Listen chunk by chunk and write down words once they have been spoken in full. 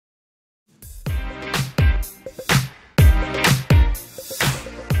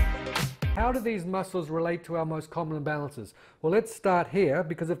how do these muscles relate to our most common imbalances? Well, let's start here,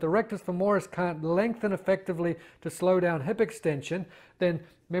 because if the rectus femoris can't lengthen effectively to slow down hip extension, then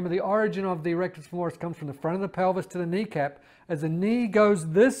remember the origin of the rectus femoris comes from the front of the pelvis to the kneecap. As the knee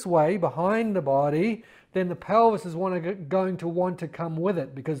goes this way behind the body, then the pelvis is going to want to come with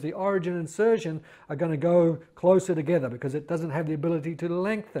it, because the origin and insertion are going to go closer together because it doesn't have the ability to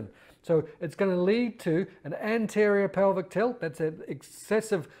lengthen. So it's going to lead to an anterior pelvic tilt. That's an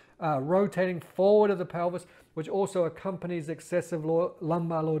excessive rotating forward of the pelvis, which also accompanies excessive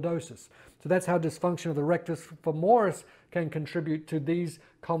lumbar lordosis. So that's how dysfunction of the rectus femoris can contribute to these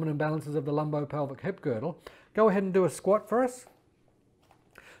common imbalances of the lumbopelvic hip girdle. Go ahead and do a squat for us.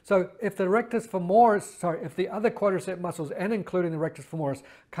 So if the rectus femoris, if the other quadricep muscles, and including the rectus femoris,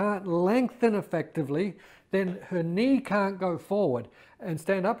 can't lengthen effectively, then her knee can't go forward. And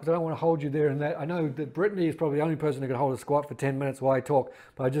stand up, because I don't want to hold you there. And that I know that Brittany is probably the only person who can hold a squat for 10 minutes while I talk,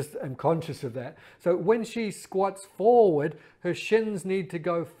 but I just am conscious of that. So when she squats forward, her shins need to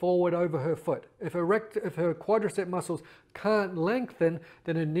go forward over her foot. If her quadricep muscles can't lengthen,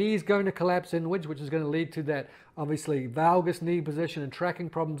 then her knee is going to collapse inwards, which is going to lead to that obviously valgus knee position and tracking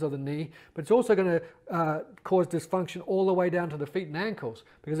problems of the knee. But it's also going to cause dysfunction all the way down to the feet and ankles,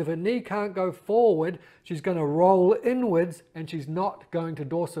 because if her knee can't go forward, she's going to roll inwards and she's not going to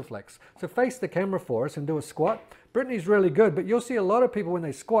dorsiflex. So face the camera for us and do a squat. Brittany's really good, but you'll see a lot of people when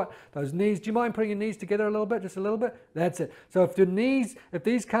they squat, those knees, do you mind putting your knees together a little bit, just a little bit? That's it. So if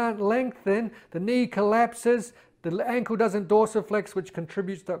these can't lengthen, the knee collapses, the ankle doesn't dorsiflex, which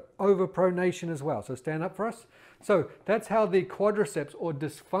contributes to overpronation as well. So stand up for us. So that's how the quadriceps, or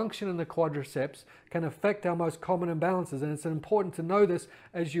dysfunction in the quadriceps, can affect our most common imbalances. And it's important to know this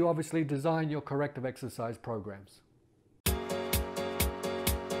as you obviously design your corrective exercise programs.